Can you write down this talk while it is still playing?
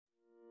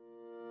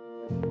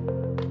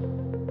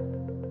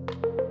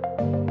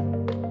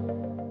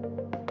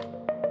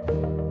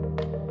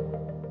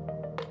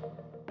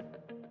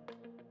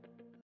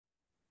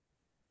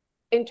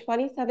In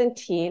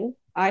 2017,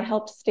 I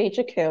helped stage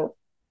a coup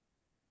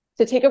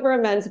to take over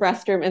a men's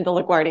restroom in the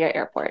LaGuardia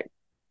airport.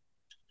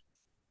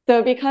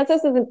 So because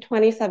this was in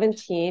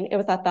 2017, it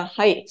was at the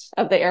height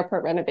of the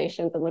airport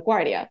renovations in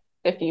LaGuardia.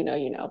 If you know,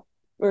 you know,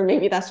 or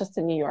maybe that's just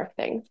a New York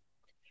thing.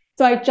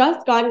 So I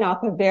just gotten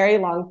off a very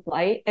long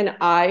flight and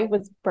I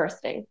was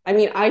bursting. I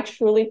mean, I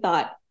truly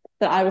thought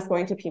that I was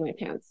going to pee my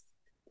pants.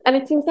 And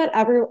it seems that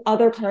every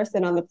other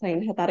person on the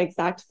plane had that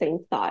exact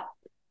same thought,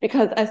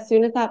 because as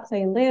soon as that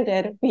plane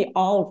landed, we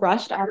all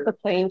rushed off the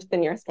plane to the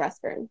nearest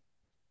restroom.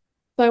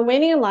 So I'm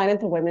waiting in line at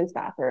the women's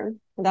bathroom,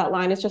 and that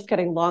line is just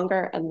getting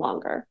longer and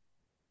longer.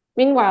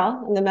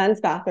 Meanwhile, in the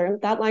men's bathroom,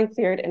 that line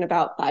cleared in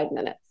about 5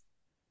 minutes.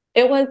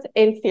 It was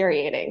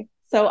infuriating.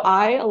 So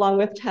I, along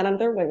with 10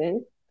 other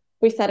women,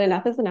 we said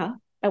enough is enough,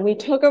 and we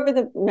took over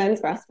the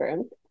men's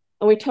restroom,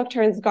 and we took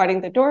turns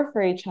guarding the door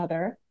for each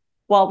other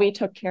while we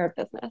took care of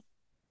business.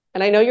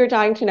 And I know you're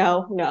dying to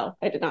know, no,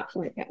 I did not pee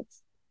my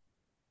pants.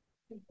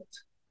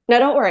 Now,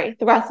 don't worry,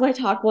 the rest of my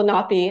talk will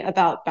not be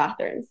about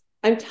bathrooms.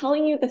 I'm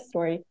telling you this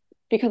story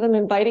because I'm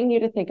inviting you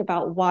to think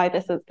about why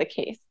this is the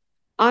case.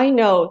 I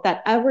know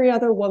that every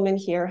other woman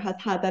here has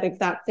had that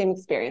exact same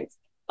experience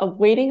of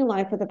waiting in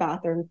line for the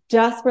bathroom,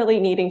 desperately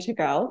needing to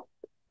go,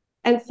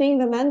 and seeing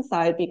the men's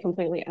side be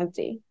completely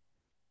empty.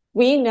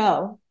 We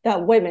know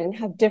that women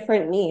have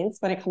different needs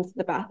when it comes to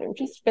the bathroom,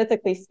 just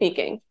physically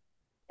speaking.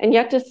 And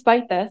yet,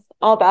 despite this,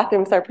 all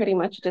bathrooms are pretty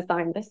much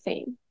designed the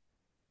same.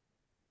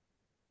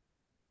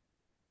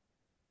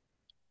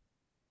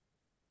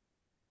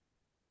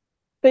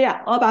 So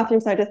yeah, all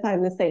bathrooms are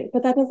designed the same,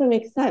 but that doesn't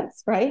make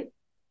sense, right?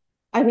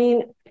 I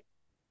mean,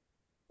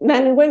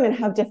 men and women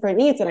have different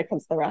needs when it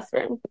comes to the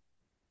restroom.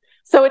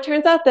 So it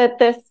turns out that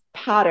this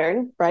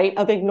pattern, right,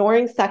 of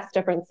ignoring sex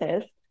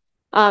differences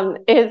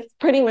is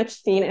pretty much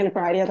seen in a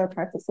variety of other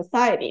parts of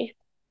society.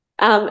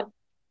 And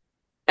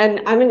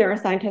I'm a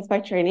neuroscientist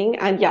by training,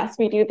 and yes,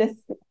 we do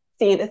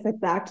see this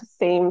exact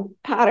same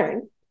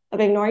pattern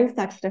of ignoring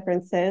sex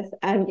differences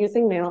and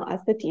using male as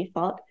the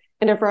default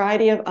in a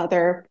variety of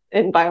other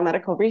in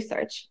biomedical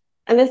research.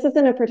 And this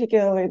isn't a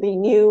particularly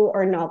new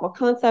or novel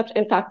concept.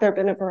 In fact, there have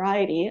been a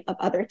variety of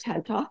other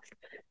TED Talks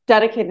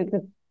dedicated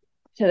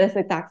to this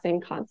exact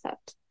same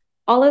concept.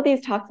 All of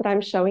these talks that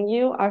I'm showing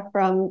you are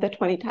from the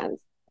 2010s,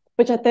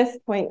 which at this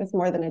point was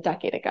more than a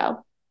decade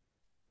ago.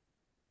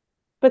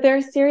 But there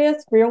are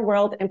serious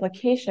real-world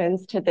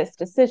implications to this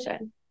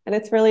decision, and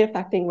it's really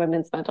affecting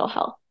women's mental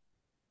health.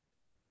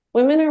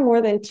 Women are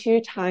more than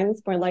 2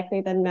 times more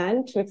likely than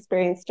men to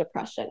experience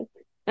depression.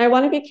 And I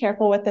want to be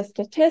careful with this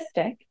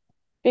statistic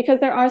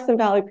because there are some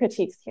valid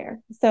critiques here.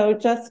 So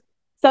just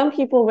some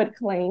people would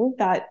claim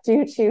that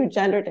due to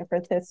gender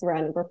differences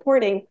surrounding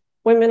reporting,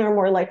 women are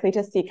more likely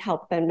to seek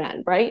help than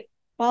men, right?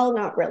 Well,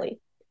 not really.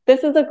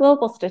 This is a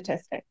global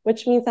statistic,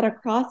 which means that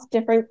across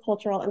different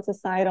cultural and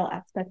societal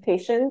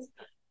expectations,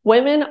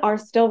 women are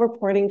still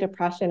reporting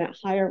depression at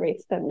higher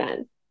rates than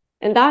men.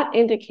 And that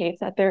indicates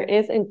that there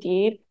is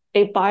indeed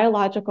a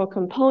biological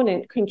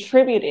component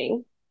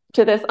contributing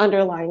to this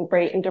underlying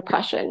rate in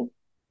depression.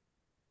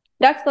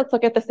 Next, let's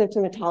look at the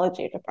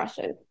symptomatology of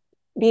depression,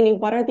 meaning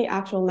what are the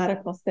actual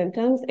medical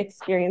symptoms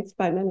experienced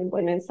by men and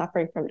women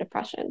suffering from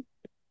depression.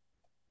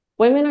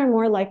 Women are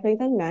more likely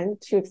than men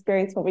to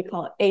experience what we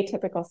call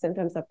atypical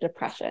symptoms of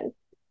depression.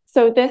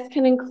 So this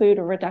can include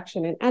a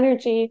reduction in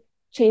energy,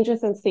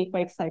 changes in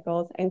sleep-wake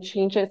cycles, and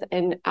changes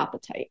in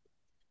appetite.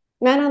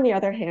 Men, on the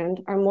other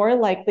hand, are more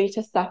likely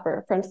to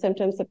suffer from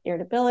symptoms of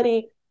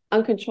irritability,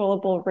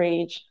 uncontrollable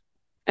rage,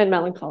 and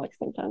melancholic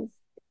symptoms.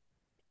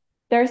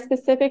 There are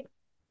specific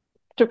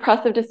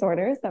depressive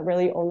disorders that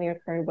really only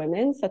occur in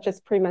women, such as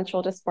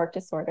premenstrual dysphoric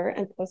disorder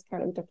and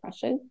postpartum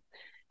depression.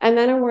 And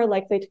men are more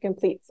likely to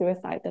complete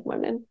suicide than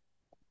women.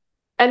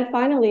 And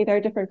finally, there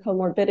are different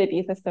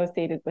comorbidities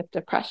associated with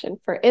depression.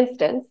 For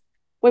instance,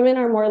 women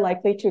are more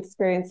likely to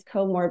experience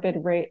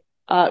comorbid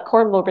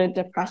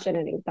depression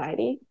and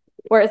anxiety,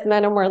 whereas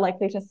men are more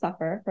likely to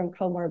suffer from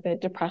comorbid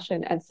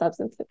depression and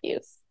substance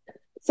abuse.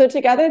 So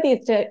together,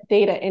 these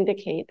data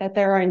indicate that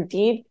there are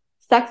indeed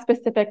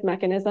sex-specific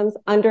mechanisms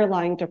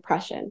underlying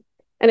depression.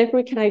 And if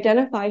we can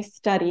identify,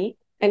 study,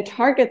 and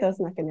target those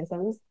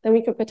mechanisms, then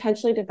we could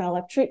potentially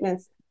develop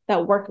treatments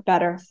that work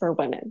better for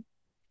women.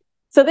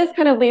 So this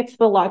kind of leads to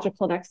the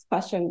logical next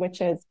question,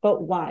 which is,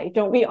 but why?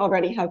 Don't we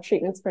already have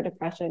treatments for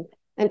depression?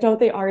 And don't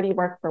they already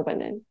work for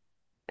women?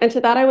 And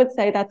to that, I would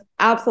say that's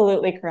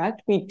absolutely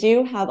correct. We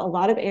do have a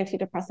lot of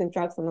antidepressant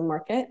drugs on the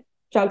market,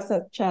 drugs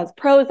such as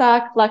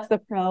Prozac,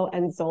 Lexapro,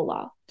 and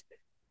Zoloft.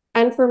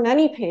 And for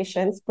many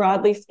patients,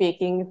 broadly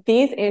speaking,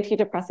 these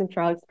antidepressant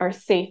drugs are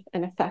safe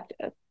and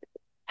effective.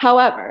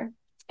 However,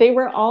 they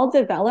were all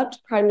developed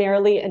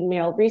primarily in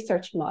male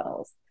research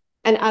models.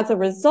 And as a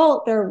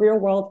result, there are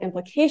real-world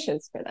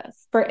implications for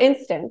this. For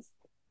instance,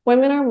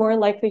 women are more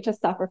likely to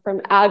suffer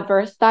from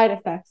adverse side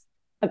effects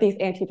of these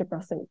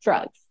antidepressant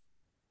drugs.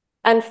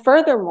 And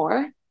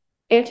furthermore,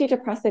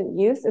 antidepressant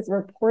use is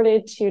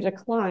reported to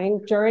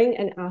decline during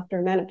and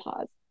after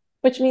menopause,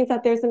 which means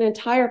that there's an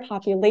entire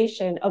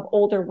population of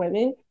older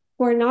women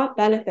who are not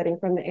benefiting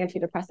from the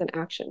antidepressant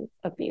actions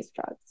of these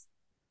drugs.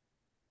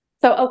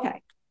 So,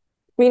 okay,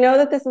 we know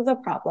that this is a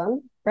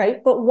problem,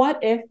 right? But what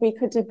if we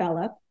could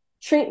develop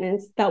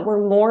treatments that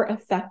were more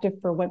effective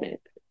for women?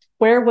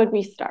 Where would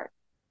we start?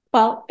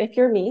 Well, if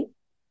you're me,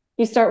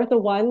 you start with the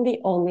one, the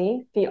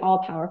only, the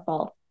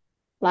all-powerful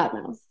lab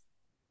mouse.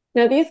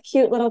 Now, these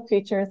cute little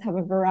creatures have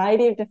a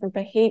variety of different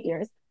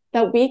behaviors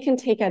that we can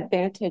take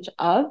advantage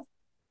of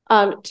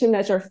to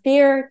measure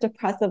fear,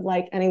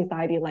 depressive-like, and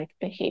anxiety-like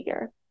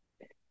behavior.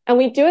 And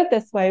we do it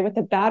this way with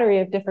a battery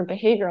of different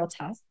behavioral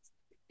tests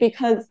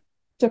because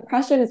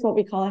depression is what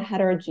we call a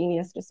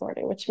heterogeneous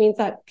disorder, which means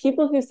that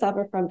people who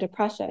suffer from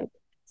depression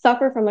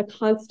suffer from a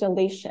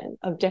constellation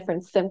of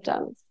different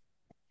symptoms.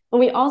 And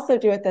we also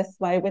do it this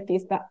way with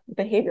these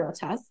behavioral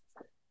tests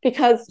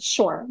because,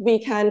 sure, we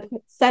can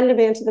send a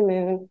man to the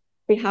moon,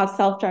 we have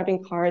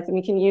self-driving cars, and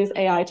we can use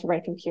AI to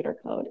write computer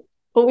code,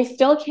 but we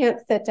still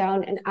can't sit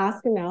down and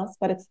ask a mouse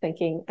what it's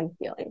thinking and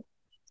feeling.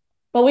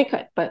 Well, we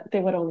could, but they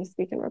would only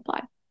speak and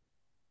reply.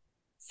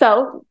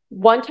 So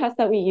one test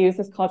that we use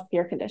is called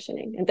fear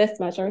conditioning, and this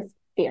measures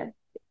fear.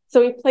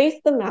 So we place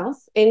the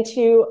mouse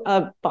into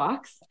a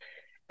box,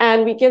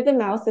 and we give the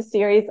mouse a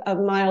series of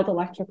mild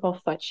electrical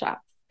foot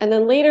shocks. And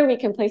then later we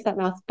can place that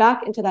mouse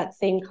back into that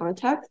same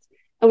context,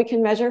 and we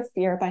can measure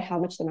fear by how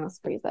much the mouse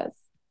freezes.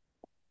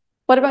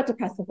 What about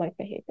depressive-like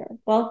behavior?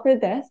 Well, for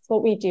this,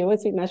 what we do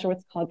is we measure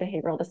what's called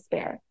behavioral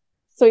despair.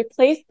 So we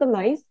place the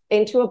mice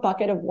into a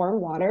bucket of warm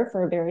water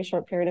for a very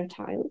short period of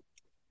time,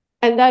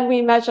 and then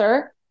we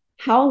measure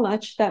how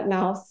much that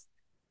mouse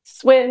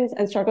swims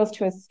and struggles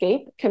to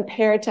escape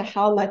compared to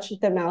how much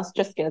the mouse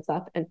just gives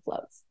up and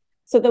floats.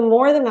 So the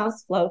more the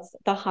mouse floats,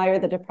 the higher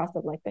the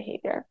depressive-like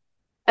behavior.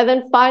 And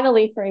then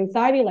finally, for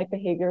anxiety-like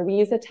behavior, we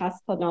use a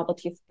test called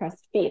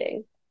novelty-suppressed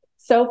feeding.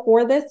 So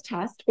for this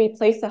test, we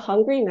place a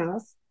hungry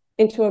mouse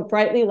into a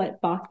brightly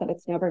lit box that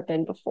it's never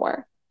been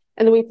before.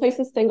 And then we place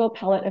a single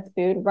pellet of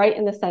food right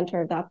in the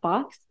center of that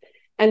box.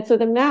 And so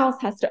the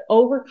mouse has to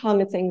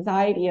overcome its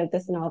anxiety of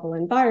this novel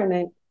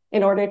environment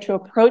in order to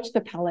approach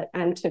the pellet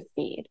and to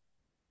feed.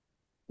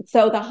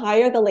 So the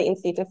higher the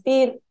latency to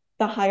feed,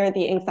 the higher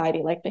the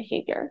anxiety-like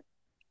behavior.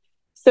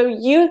 So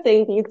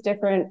using these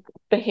different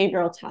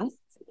behavioral tests,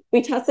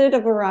 we tested a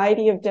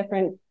variety of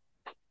different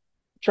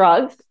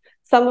drugs,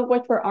 some of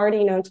which were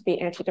already known to be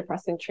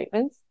antidepressant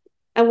treatments.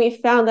 And we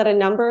found that a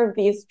number of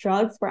these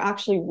drugs were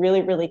actually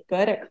really, really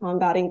good at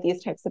combating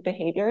these types of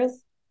behaviors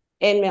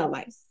in male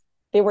mice.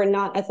 They were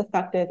not as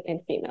effective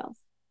in females.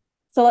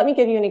 So let me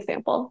give you an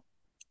example.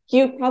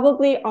 You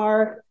probably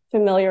are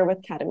familiar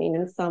with ketamine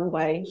in some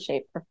way,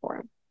 shape, or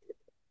form.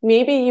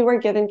 Maybe you were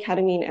given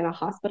ketamine in a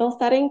hospital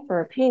setting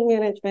for pain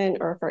management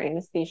or for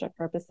anesthesia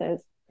purposes.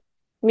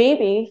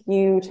 Maybe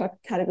you took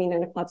ketamine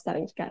in a club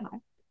setting to get high.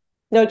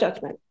 No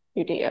judgment,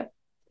 you do you.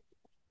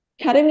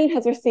 Ketamine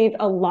has received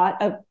a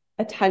lot of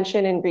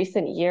attention in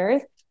recent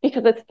years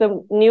because it's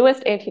the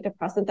newest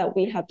antidepressant that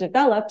we have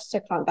developed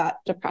to combat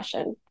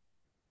depression.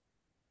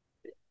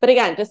 But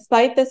again,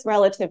 despite this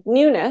relative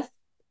newness,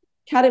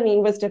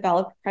 ketamine was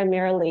developed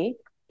primarily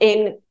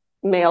in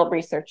male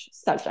research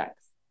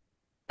subjects.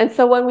 And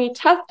so when we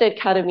tested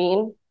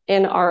ketamine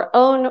in our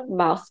own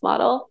mouse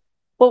model,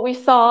 what we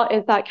saw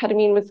is that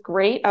ketamine was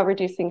great at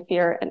reducing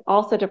fear and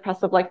also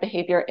depressive-like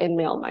behavior in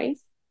male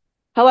mice.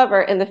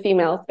 However, in the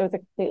females, it was a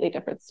completely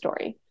different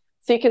story.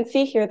 So you can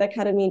see here that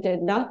ketamine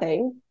did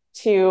nothing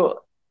to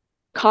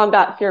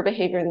combat fear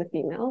behavior in the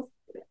females.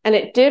 And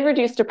it did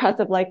reduce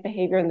depressive-like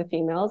behavior in the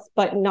females,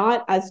 but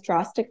not as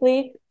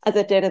drastically as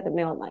it did in the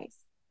male mice.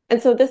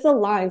 And so this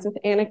aligns with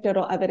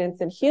anecdotal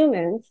evidence in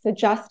humans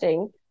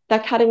suggesting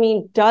that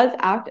ketamine does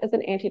act as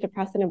an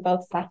antidepressant in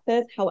both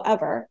sexes.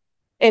 However,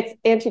 its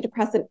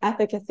antidepressant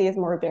efficacy is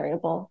more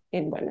variable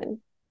in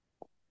women.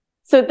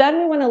 So then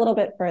we went a little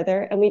bit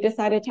further and we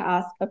decided to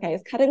ask, okay,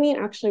 is ketamine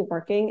actually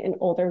working in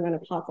older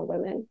menopausal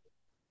women?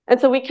 And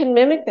so we can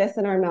mimic this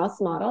in our mouse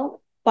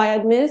model by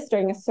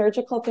administering a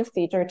surgical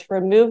procedure to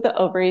remove the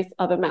ovaries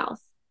of a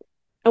mouse.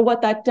 And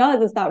what that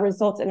does is that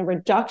results in a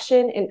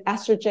reduction in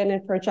estrogen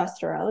and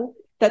progesterone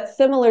that's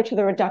similar to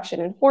the reduction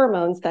in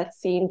hormones that's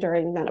seen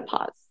during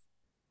menopause.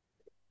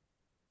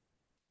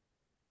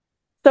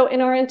 So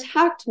in our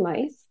intact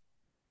mice,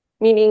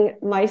 meaning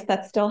mice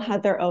that still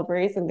had their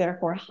ovaries and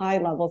therefore high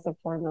levels of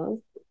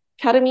hormones,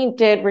 ketamine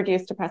did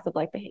reduce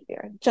depressive-like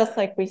behavior, just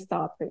like we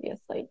saw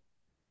previously.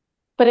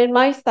 But in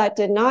mice that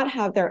did not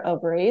have their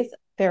ovaries,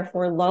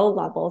 therefore low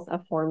levels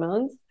of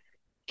hormones,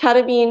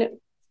 ketamine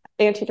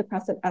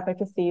antidepressant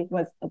efficacy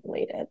was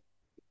ablated.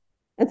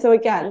 And so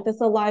again, this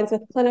aligns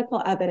with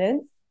clinical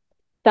evidence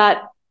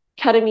that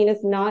ketamine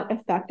is not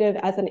effective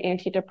as an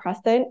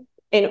antidepressant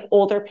in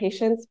older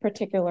patients,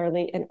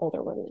 particularly in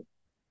older women.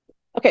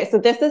 Okay, so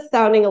this is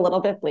sounding a little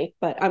bit bleak,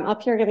 but I'm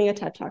up here giving a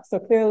TED Talk, so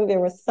clearly there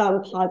was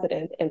some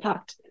positive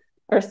impact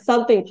or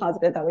something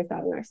positive that we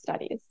found in our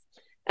studies.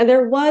 And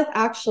there was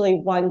actually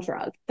one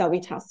drug that we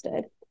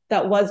tested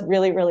that was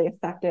really, really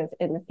effective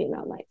in the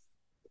female mice.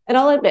 And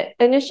I'll admit,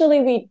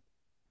 initially we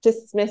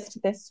dismissed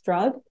this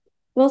drug,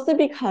 mostly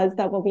because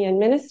that when we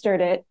administered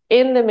it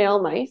in the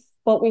male mice,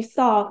 what we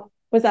saw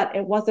was that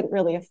it wasn't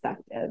really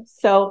effective.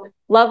 So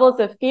levels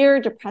of fear,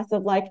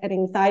 depressive-like, and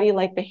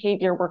anxiety-like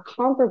behavior were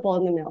comparable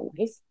in the male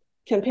mice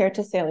compared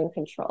to saline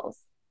controls.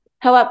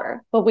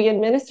 However, when we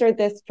administered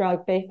this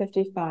drug,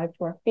 Bay55,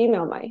 to our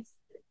female mice,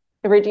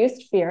 it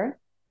reduced fear,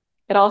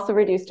 it also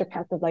reduced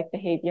depressive-like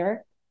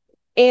behavior,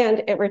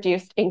 and it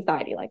reduced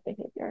anxiety-like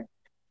behavior.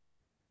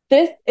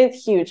 This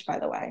is huge, by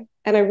the way,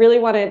 and I really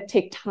want to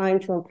take time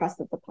to impress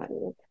this upon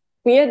you.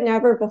 We had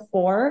never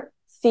before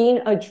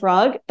seen a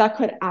drug that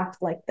could act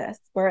like this,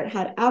 where it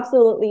had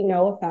absolutely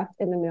no effect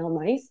in the male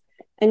mice,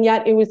 and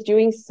yet it was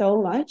doing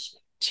so much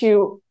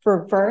to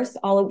reverse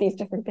all of these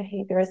different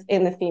behaviors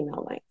in the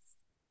female mice.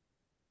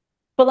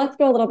 But let's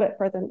go a little bit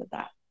further than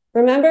that.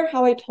 Remember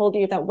how I told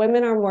you that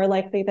women are more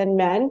likely than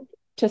men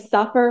to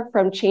suffer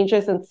from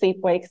changes in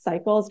sleep-wake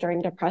cycles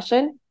during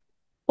depression?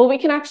 Well, we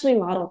can actually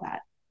model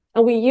that.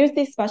 And we use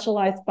these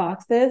specialized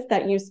boxes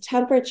that use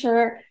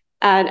temperature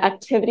and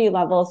activity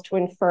levels to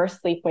infer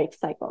sleep-wake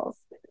cycles.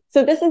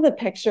 So this is a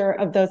picture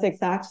of those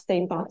exact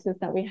same boxes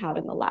that we have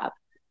in the lab.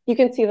 You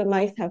can see the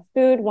mice have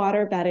food,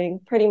 water,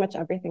 bedding, pretty much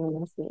everything a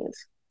mouse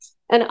needs.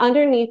 And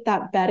underneath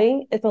that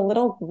bedding is a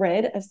little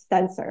grid of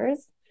sensors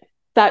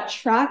that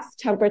tracks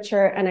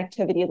temperature and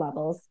activity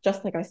levels,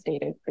 just like I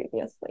stated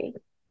previously.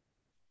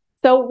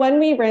 So when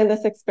we ran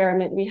this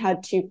experiment, we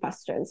had two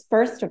questions.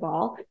 First of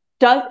all,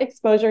 does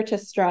exposure to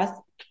stress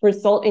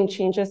result in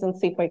changes in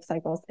sleep-wake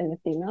cycles in the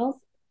females?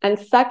 And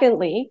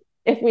secondly,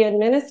 if we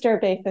administer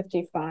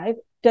Bay55,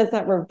 does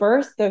that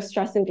reverse those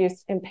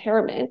stress-induced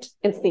impairment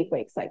in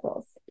sleep-wake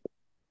cycles?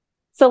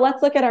 So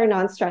let's look at our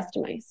non-stressed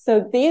mice.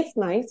 So these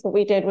mice, what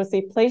we did was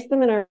we placed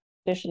them in our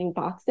conditioning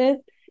boxes,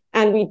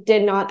 and we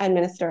did not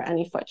administer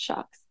any foot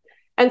shocks.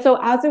 And so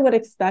as we would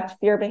expect,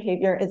 fear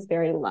behavior is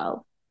very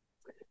low.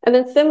 And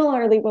then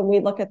similarly, when we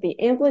look at the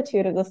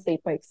amplitude of the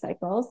sleep-wake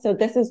cycles, so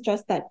this is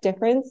just that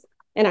difference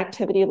in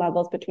activity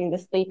levels between the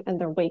sleep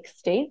and their wake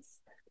states,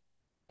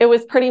 it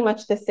was pretty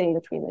much the same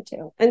between the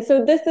two. And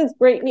so this is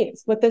great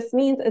news. What this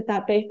means is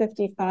that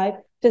Bay55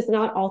 does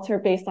not alter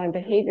baseline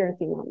behavior in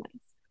female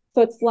mice.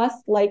 So it's less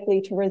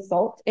likely to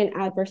result in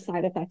adverse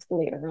side effects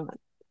later on.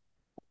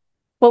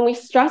 When we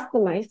stress the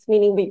mice,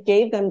 meaning we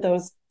gave them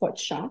those foot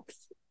shocks,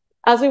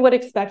 as we would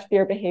expect,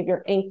 fear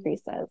behavior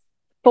increases.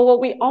 But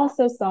what we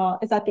also saw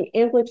is that the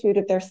amplitude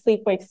of their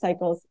sleep-wake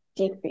cycles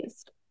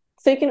decreased.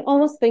 So you can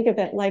almost think of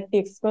it like the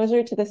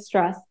exposure to the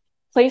stress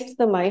placed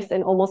the mice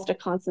in almost a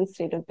constant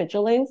state of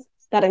vigilance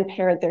that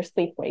impaired their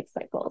sleep-wake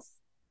cycles.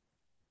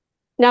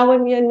 Now,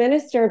 when we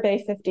administer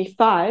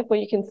Bay55, what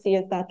you can see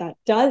is that that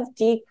does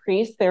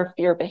decrease their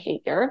fear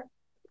behavior,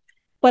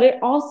 but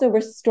it also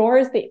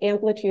restores the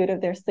amplitude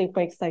of their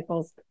sleep-wake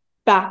cycles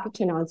back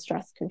to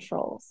non-stress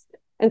controls.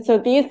 And so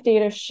these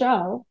data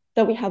show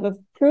that we have a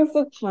proof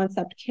of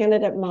concept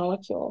candidate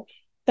molecule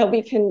that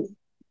we can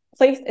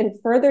place in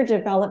further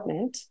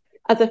development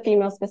as a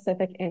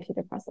female-specific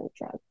antidepressant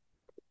drug.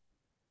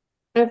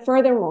 And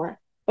furthermore,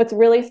 what's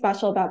really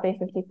special about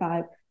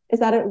Bay55 is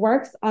that it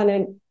works on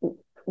a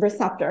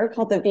receptor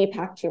called the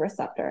VPAC2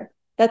 receptor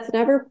that's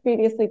never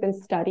previously been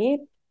studied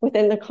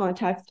within the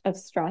context of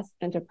stress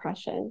and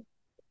depression.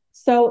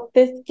 So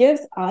this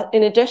gives us,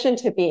 in addition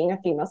to being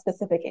a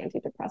female-specific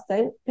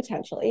antidepressant,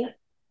 potentially,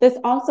 this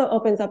also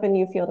opens up a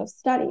new field of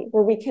study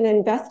where we can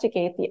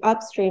investigate the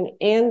upstream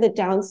and the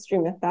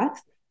downstream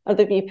effects of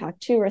the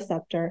VPAC2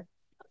 receptor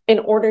in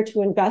order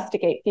to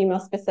investigate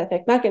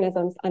female-specific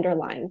mechanisms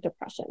underlying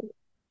depression.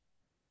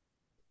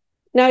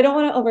 Now, I don't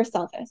want to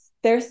oversell this.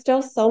 There's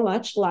still so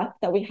much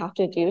left that we have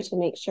to do to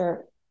make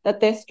sure that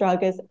this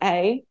drug is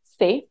A,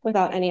 safe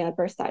without any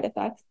adverse side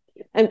effects,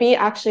 and B,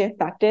 actually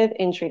effective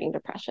in treating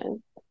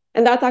depression.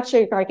 And that's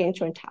actually a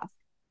gargantuan task.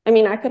 I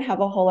mean, I could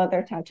have a whole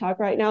other TED Talk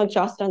right now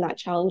just on that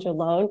challenge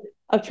alone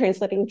of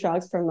translating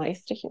drugs from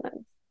mice to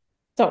humans.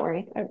 Don't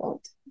worry, I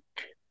won't.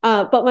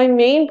 But my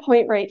main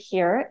point right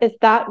here is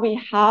that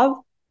we have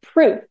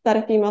proof that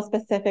a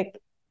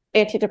female-specific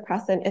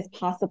antidepressant is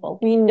possible.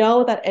 We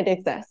know that it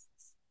exists.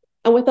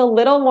 And with a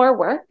little more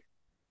work,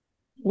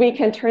 we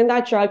can turn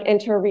that drug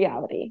into a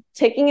reality,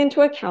 taking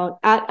into account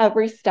at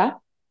every step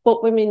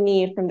what women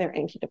need from their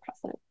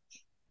antidepressant.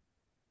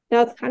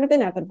 Now, it's kind of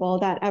inevitable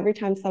that every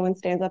time someone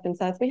stands up and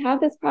says, we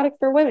have this product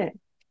for women,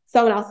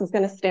 someone else is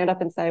going to stand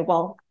up and say,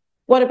 well,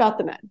 what about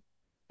the men?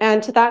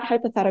 And to that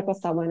hypothetical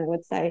someone, I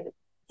would say,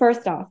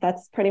 first off,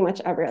 that's pretty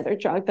much every other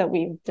drug that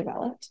we've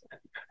developed.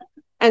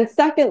 And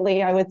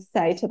secondly, I would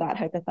say to that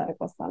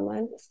hypothetical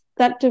someone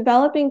that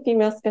developing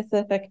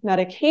female-specific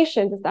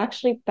medications is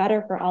actually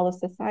better for all of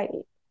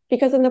society,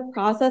 because in the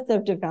process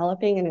of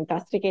developing and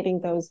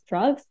investigating those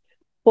drugs,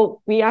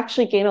 well, we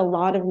actually gain a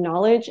lot of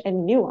knowledge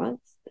and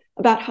nuance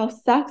about how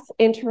sex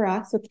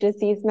interacts with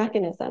disease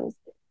mechanisms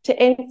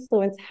to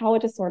influence how a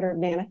disorder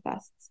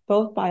manifests,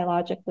 both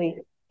biologically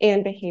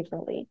and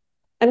behaviorally.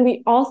 And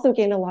we also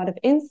gain a lot of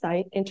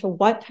insight into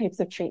what types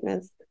of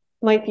treatments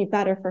might be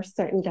better for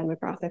certain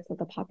demographics of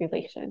the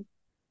population.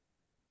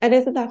 And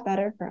isn't that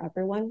better for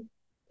everyone?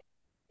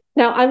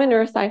 Now, I'm a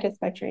neuroscientist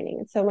by training,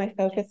 and so my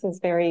focus is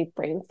very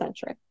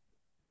brain-centric.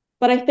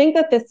 But I think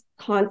that this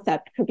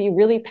concept could be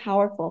really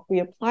powerful if we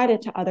applied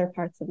it to other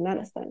parts of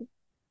medicine.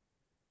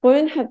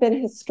 Women have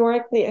been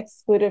historically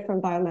excluded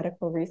from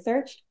biomedical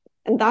research,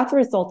 and that's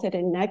resulted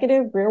in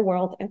negative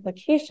real-world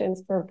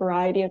implications for a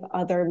variety of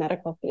other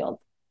medical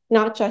fields,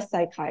 not just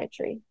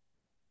psychiatry.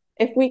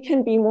 If we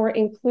can be more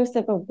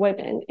inclusive of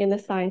women in the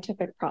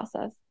scientific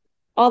process,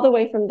 all the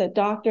way from the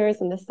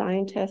doctors and the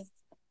scientists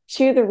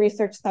to the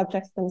research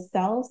subjects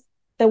themselves,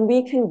 then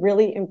we can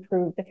really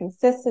improve the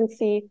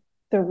consistency,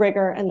 the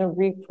rigor, and the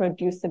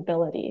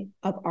reproducibility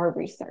of our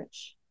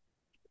research.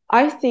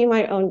 I see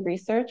my own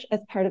research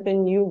as part of a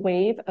new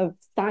wave of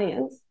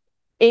science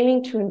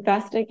aiming to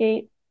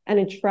investigate and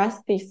address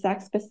these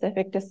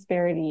sex-specific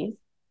disparities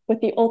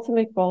with the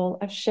ultimate goal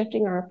of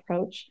shifting our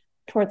approach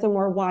towards a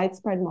more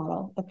widespread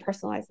model of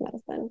personalized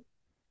medicine.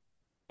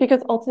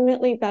 Because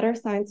ultimately, better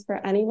science for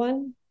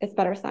anyone is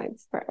better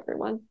science for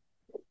everyone.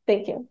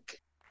 Thank you.